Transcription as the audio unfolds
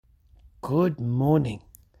Good morning.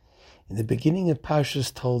 In the beginning of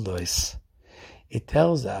Parshas Toldos, it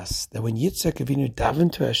tells us that when Yitzhak Avinu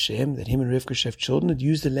davened to Hashem, that him and Rivka have children, it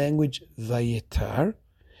used the language Vayetar,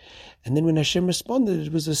 and then when Hashem responded,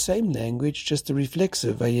 it was the same language, just a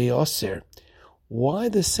reflexive Vayeoser. Why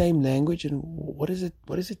the same language, and what is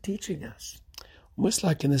it teaching us? Almost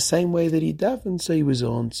like in the same way that he davened, so he was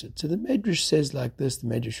answered. So the Medrash says like this, the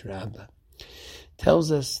Medrash Rabbah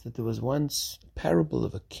tells us that there was once a parable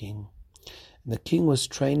of a king. And the king was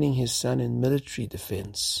training his son in military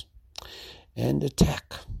defense and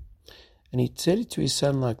attack. And he said it to his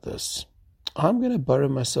son like this: I'm going to burrow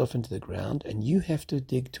myself into the ground and you have to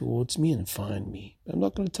dig towards me and find me. I'm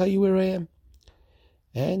not going to tell you where I am.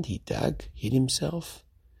 And he dug, hid himself,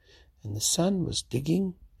 and the son was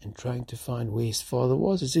digging and trying to find where his father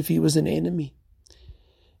was, as if he was an enemy.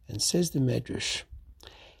 And says the Medrash,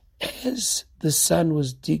 as the son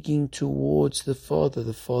was digging towards the father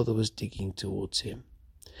was digging towards him.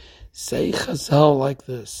 Say Chazal like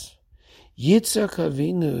this: Yitzhak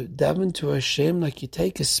Avinu davened to Hashem like you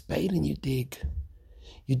take a spade and you dig.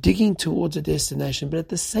 You're digging towards a destination, but at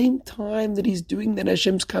the same time that he's doing that,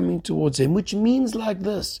 Hashem's coming towards him, which means like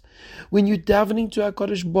this: when you're davening to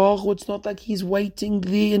HaKadosh Baruch Hu, it's not like he's waiting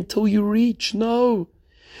there until you reach. No.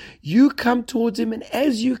 You come towards him, and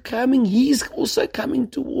as you're coming, he's also coming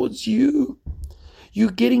towards you. You're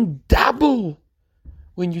getting double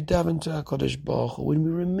when you daven to HaKadosh Baruch Hu. When we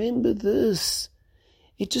remember this,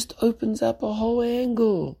 it just opens up a whole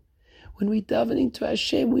angle. When we're davening to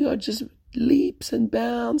Hashem, we are just leaps and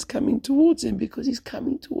bounds coming towards him because he's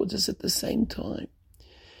coming towards us at the same time.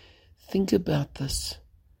 Think about this.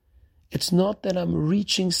 It's not that I'm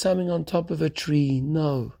reaching something on top of a tree.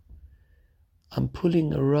 No. I'm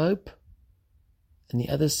pulling a rope, and the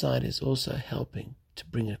other side is also helping to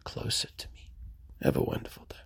bring it closer to me. Have a wonderful day.